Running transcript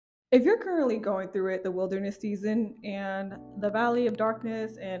If you're currently going through it, the wilderness season and the valley of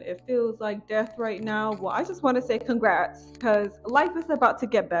darkness, and it feels like death right now, well, I just want to say congrats because life is about to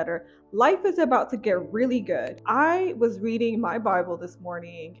get better. Life is about to get really good. I was reading my Bible this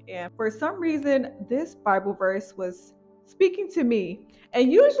morning, and for some reason, this Bible verse was speaking to me. And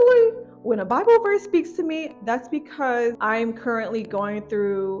usually, when a Bible verse speaks to me, that's because I'm currently going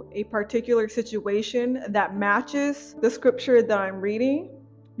through a particular situation that matches the scripture that I'm reading.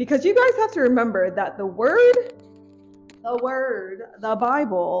 Because you guys have to remember that the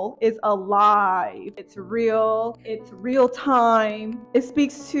Bible is alive. It's real time. It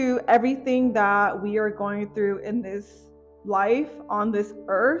speaks to everything that we are going through in this life on this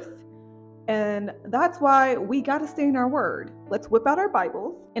earth. And that's why we got to stay in our word. Let's whip out our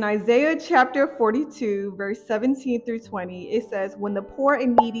Bibles. In Isaiah chapter 42, verse 17 through 20, it says, "When the poor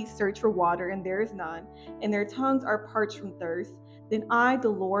and needy search for water and there is none, and their tongues are parched from thirst, then I, the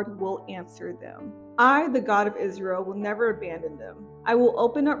Lord, will answer them. I, the God of Israel, will never abandon them. I will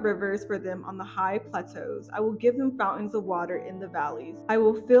open up rivers for them on the high plateaus. I will give them fountains of water in the valleys. I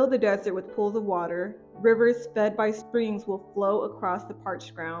will fill the desert with pools of water. Rivers fed by springs will flow across the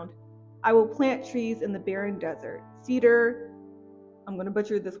parched ground. I will plant trees in the barren desert. Cedar, I'm going to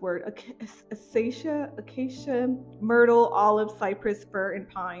butcher this word, acacia, myrtle, olive, cypress, fir, and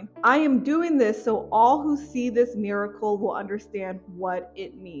pine. I am doing this so all who see this miracle will understand what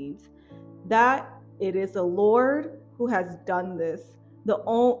it means. That it is the Lord who has done this, the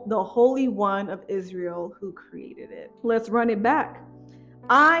Holy One of Israel who created it." Let's run it back.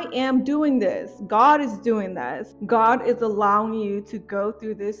 I am doing this. God is doing this. God is allowing you to go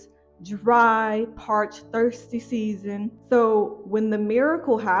through this dry, parched, thirsty season. So when the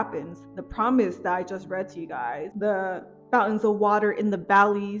miracle happens, the promise that I just read to you guys, the fountains of water in the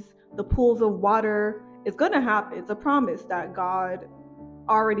valleys, the pools of water, it's going to happen. It's a promise that God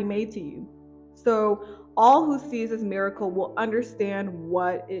already made to you. So all who sees this miracle will understand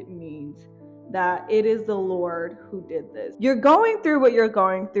what it means, that it is the Lord who did this. You're going through what you're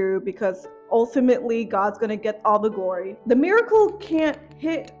going through because ultimately God's going to get all the glory. The miracle can't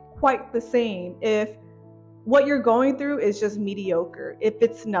hit quite the same if what you're going through is just mediocre, if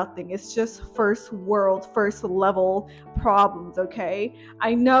it's nothing, it's just first world, first level problems, okay?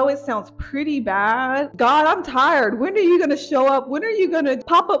 I know it sounds pretty bad. God, I'm tired. When are you going to show up? When are you going to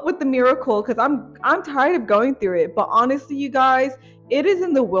pop up with the miracle? Because I'm tired of going through it. But honestly, you guys, it is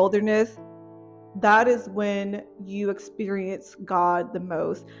in the wilderness. That is when you experience God the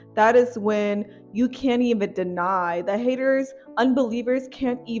most. That is when you can't even deny. The haters, unbelievers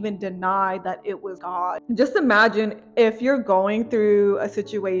can't even deny that it was God. Just imagine if you're going through a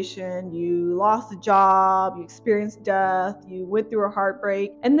situation, you lost a job, you experienced death, you went through a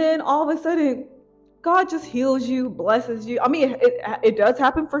heartbreak, and then all of a sudden, God just heals you, blesses you. I mean, it does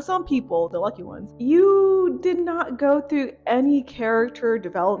happen for some people, the lucky ones. You did not go through any character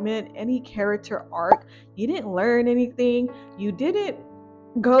development, any character arc. You didn't learn anything. You didn't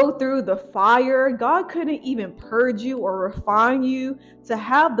go through the fire. God couldn't even purge you or refine you to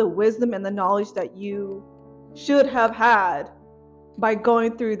have the wisdom and the knowledge that you should have had by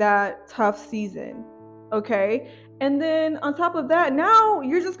going through that tough season. Okay? And then on top of that, now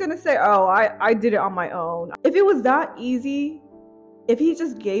you're just going to say, oh, I did it on my own. If it was that easy, if he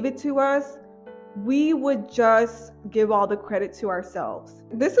just gave it to us, we would just give all the credit to ourselves.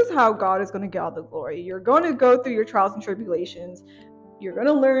 This is how God is going to get all the glory. You're going to go through your trials and tribulations. You're going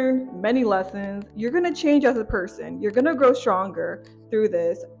to learn many lessons. You're going to change as a person. You're going to grow stronger through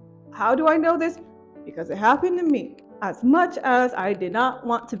this. How do I know this? Because it happened to me. As much as I did not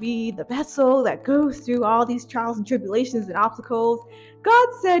want to be the vessel that goes through all these trials and tribulations and obstacles, God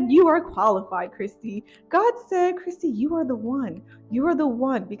said, you are qualified, Christy. God said, Christy, you are the one. You are the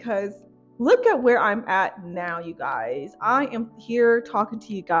one, because look at where I'm at now, you guys. I am here talking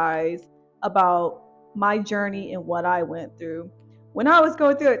to you guys about my journey and what I went through. When I was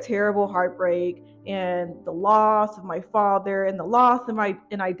going through a terrible heartbreak and the loss of my father and the loss of my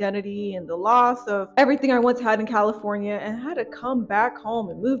identity and the loss of everything I once had in California, and had to come back home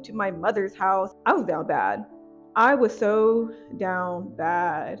and move to my mother's house, I was down bad. I was so down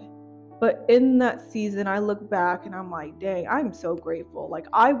bad. But in that season, I look back and I'm like, dang, I'm so grateful. Like,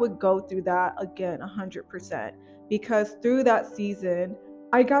 I would go through that again 100%, because through that season,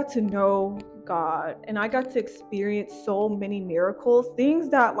 I got to know God and I got to experience so many miracles, things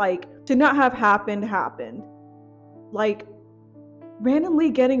that like should not have happened. Like randomly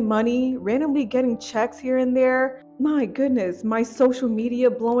getting money, randomly getting checks here and there. My goodness, my social media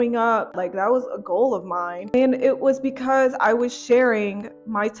blowing up, like that was a goal of mine. And it was because I was sharing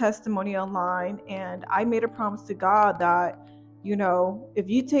my testimony online, and I made a promise to God that You know, if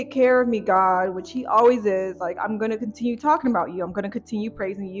you take care of me, God, which he always is, like, I'm going to continue talking about you. I'm going to continue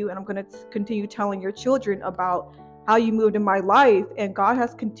praising you, and I'm going to continue telling your children about how you moved in my life. And God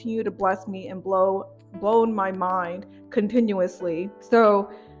has continued to bless me and blown my mind continuously.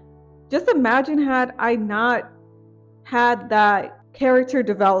 So just imagine, had I not had that character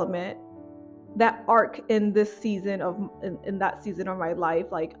development, that arc in this season of in that season of my life,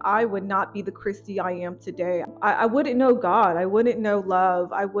 like, I would not be the Christy I am today. I wouldn't know God, I wouldn't know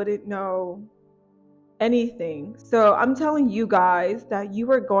love, I wouldn't know anything. So I'm telling you guys that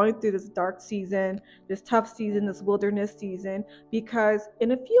you are going through this dark season, this tough season, this wilderness season, because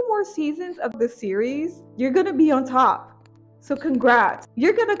in a few more seasons of the series, you're gonna be on top. So congrats,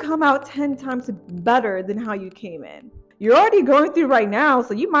 you're gonna come out 10 times better than how you came in. You're already going through right now,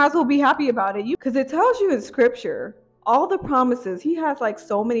 so you might as well be happy about it. Because it tells you in scripture, all the promises. He has like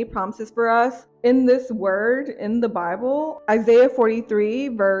so many promises for us in this word, in the Bible. Isaiah 43,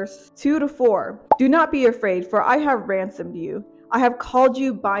 verse 2-4. Do not be afraid, for I have ransomed you. I have called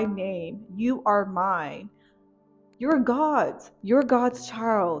you by name. You are mine. You're God's. You're God's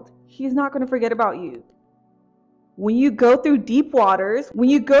child. He's not going to forget about you. When you go through deep waters, when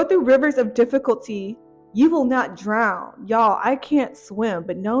you go through rivers of difficulty, you will not drown. Y'all, I can't swim,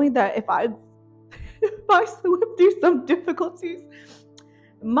 but knowing that if I swim through some difficulties,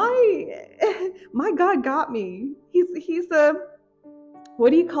 my God got me. He's a, what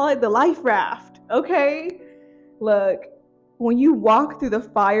do you call it? The life raft. Okay? Look, when you walk through the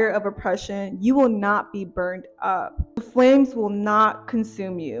fire of oppression, you will not be burned up. The flames will not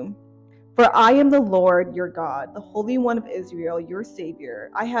consume you. For I am the Lord your God, the Holy One of Israel, your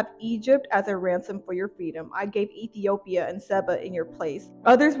Savior. I have Egypt as a ransom for your freedom. I gave Ethiopia and Seba in your place.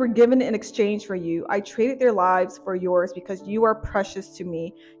 Others were given in exchange for you. I traded their lives for yours because you are precious to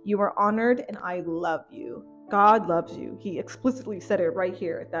me. You are honored and I love you. God loves you. He explicitly said it right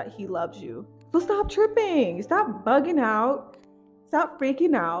here that he loves you. So stop tripping. Stop bugging out. Stop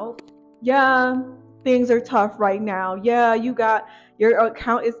freaking out. Yeah, things are tough right now. Yeah, your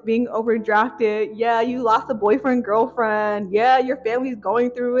account is being overdrafted. Yeah, you lost a boyfriend, girlfriend. Yeah, your family's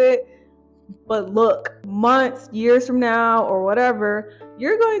going through it. But look, months, years from now, or whatever,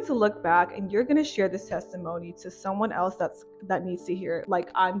 you're going to look back and you're going to share this testimony to someone else that needs to hear it, like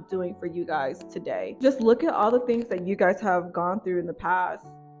I'm doing for you guys today. Just look at all the things that you guys have gone through in the past.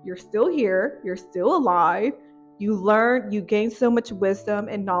 You're still here. You're still alive. You learned, you gained so much wisdom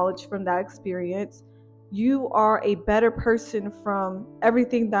and knowledge from that experience. You are a better person from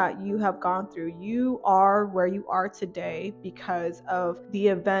everything that you have gone through. You are where you are today because of the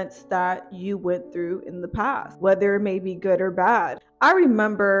events that you went through in the past, whether it may be good or bad. I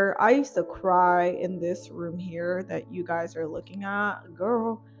remember I used to cry in this room here that you guys are looking at.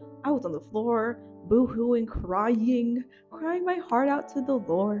 Girl, I was on the floor, boo-hooing, crying my heart out to the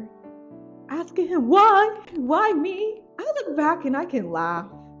Lord, asking him, why me? I look back and I can laugh.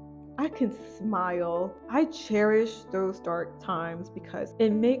 I can smile. I cherish those dark times because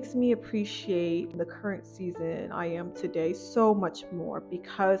it makes me appreciate the current season I am today so much more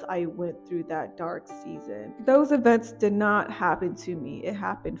because I went through that dark season. Those events did not happen to me. It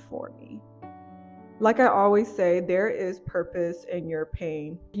happened for me. Like I always say, there is purpose in your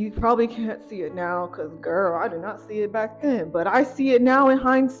pain. You probably can't see it now because, girl, I did not see it back then. But I see it now in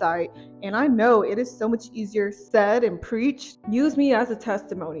hindsight. And I know it is so much easier said and preached. Use me as a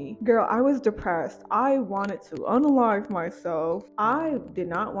testimony. Girl, I was depressed. I wanted to unalive myself. I did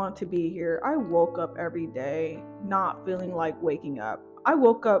not want to be here. I woke up every day not feeling like waking up. I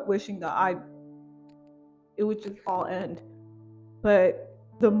woke up wishing that it would just all end. But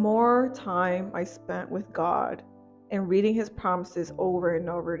the more time I spent with God and reading his promises over and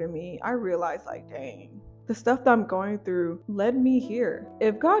over to me, I realized, like, dang, the stuff that I'm going through led me here.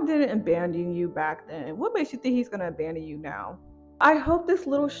 If God didn't abandon you back then, what makes you think he's going to abandon you now? I hope this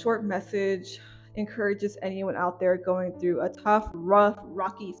little short message encourages anyone out there going through a tough, rough,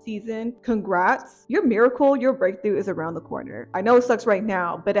 rocky season. Congrats. Your miracle, your breakthrough is around the corner. I know it sucks right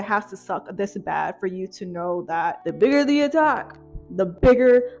now, but it has to suck this bad for you to know that the bigger the attack, the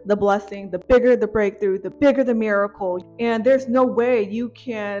bigger the blessing, the bigger the breakthrough, the bigger the miracle. And there's no way you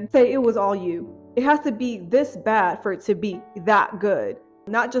can say it was all you. It has to be this bad for it to be that good.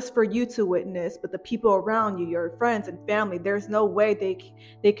 Not just for you to witness, but the people around you, your friends and family. There's no way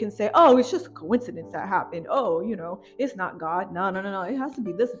they can say, oh, it's just a coincidence that happened. Oh, it's not God. No. It has to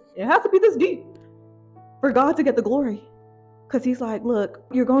be this deep for God to get the glory. Because he's like, look,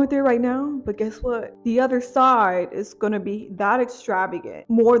 you're going through it right now, but guess what? The other side is going to be that extravagant,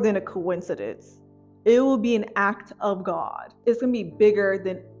 more than a coincidence. It will be an act of God. It's going to be bigger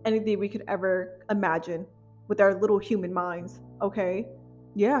than anything we could ever imagine with our little human minds. okay?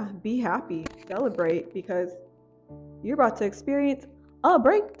 Yeah, be happy, celebrate, because you're about to experience a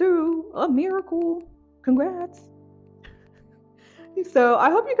breakthrough, a miracle. Congrats. So I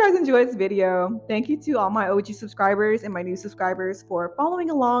hope you guys enjoyed this video. Thank you to all my OG subscribers and my new subscribers for following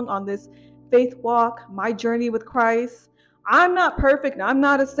along on this faith walk, my journey with Christ. I'm not perfect. I'm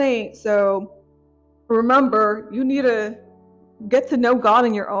not a saint. So remember, you need to get to know God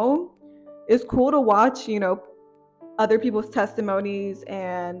on your own. It's cool to watch, other people's testimonies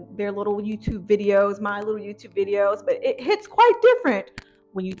and their little YouTube videos, my little YouTube videos, but it hits quite different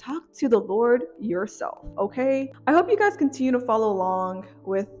when you talk to the Lord yourself, okay? I hope you guys continue to follow along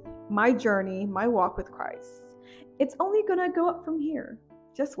with my journey, my walk with Christ. It's only gonna go up from here.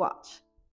 Just watch.